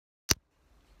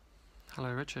Hello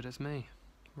Richard, it's me,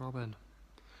 Robin,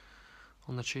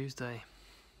 on the Tuesday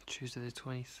the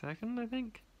 22nd I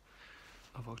think,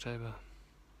 of October,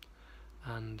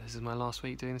 and this is my last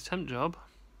week doing this temp job,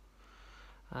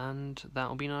 and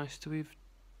that'll be nice to be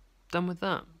done with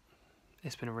that.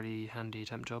 It's been a really handy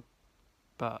temp job,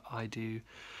 but I do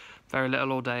very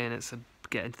little all day, and it's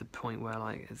getting to the point where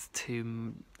like it's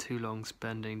too long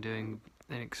spending doing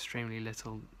extremely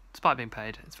little, despite being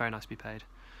paid. It's very nice to be paid.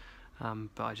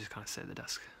 But I just kind of sit at the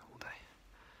desk all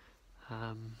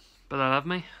day. But they love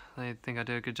me. They think I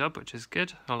do a good job, which is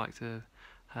good. I like to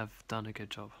have done a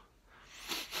good job.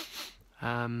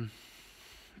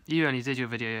 You only did your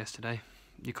video yesterday.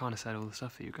 You kind of said all the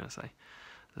stuff that you were going to say.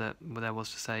 That there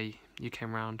was to say. You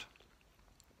came round.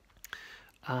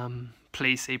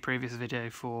 Please see previous video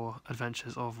for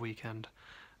Adventures of Weekend.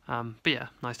 But yeah,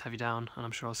 nice to have you down, and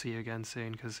I'm sure I'll see you again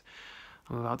soon, because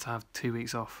I'm about to have 2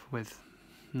 weeks off with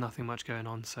nothing much going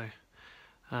on, so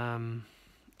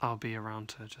I'll be around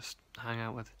to just hang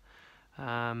out with.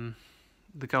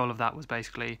 The goal of that was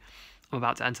basically, I'm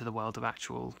about to enter the world of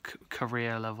actual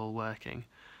career level working,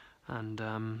 and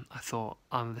I thought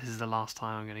this is the last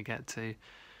time I'm going to get to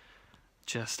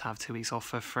just have 2 weeks off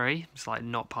for free. It's like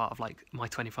not part of like my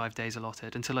 25 days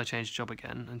allotted until I change job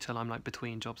again, until I'm like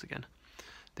between jobs again.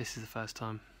 This is the first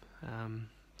time,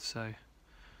 so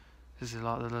this is the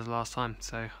last time,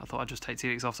 so I thought I'd just take 2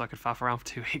 weeks off so I could faff around for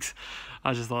 2 weeks.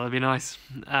 I just thought it'd be nice.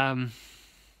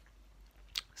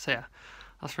 So yeah,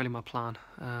 that's really my plan.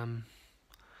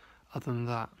 Other than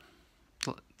that,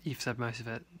 you've said most of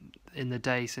it. In the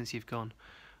day since you've gone,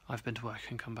 I've been to work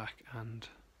and come back, and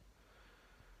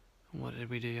what did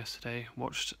we do yesterday?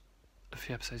 Watched a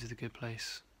few episodes of The Good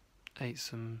Place, ate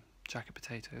some jacket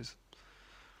potatoes.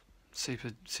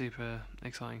 Super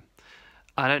exciting.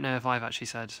 I don't know if I've actually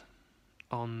said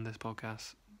on this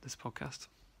podcast,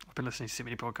 I've been listening to so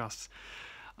many podcasts,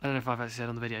 I don't know if I've actually said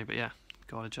on the video, but yeah,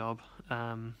 got a job,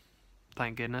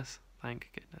 thank goodness, and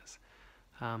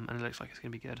it looks like it's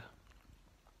going to be good,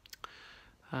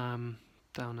 down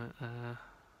at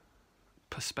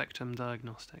Perspectum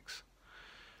Diagnostics,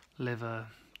 liver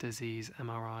disease,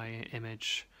 MRI,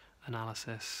 image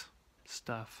analysis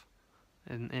stuff,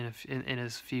 in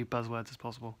as few buzzwords as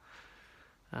possible.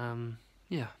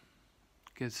 Yeah,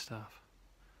 good stuff.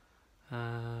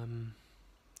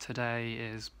 Today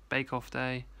is Bake Off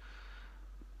Day.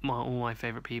 All my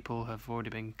favourite people have already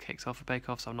been kicked off of Bake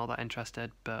Off, so I'm not that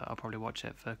interested, but I'll probably watch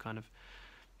it for kind of,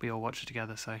 we all watch it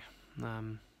together, so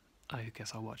I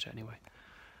guess I'll watch it anyway,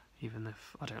 even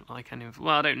if I don't like any of,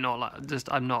 well, I don't not like,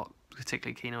 just I'm not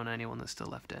particularly keen on anyone that's still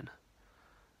left in.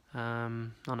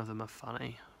 None of them are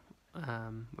funny,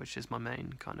 which is my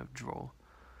main kind of draw,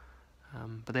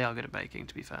 but they are good at baking,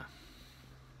 to be fair.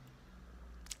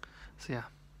 So yeah,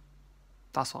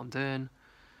 that's what I'm doing.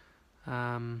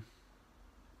 Gonna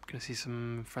see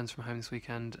some friends from home this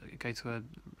weekend. Go to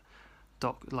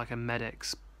a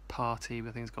medics party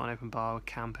where things got an open bar,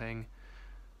 camping.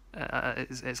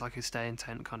 It's like a stay in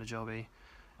tent kind of jobby.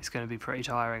 It's going to be pretty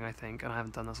tiring, I think, and I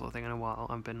haven't done that sort of thing in a while.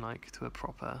 I've been like to a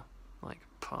proper like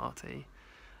party,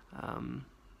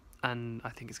 and I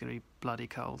think it's going to be bloody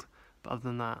cold. But other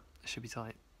than that, it should be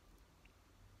tight.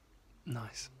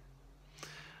 Nice.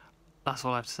 That's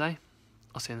all I have to say.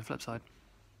 I'll see you on the flip side.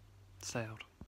 Stay out.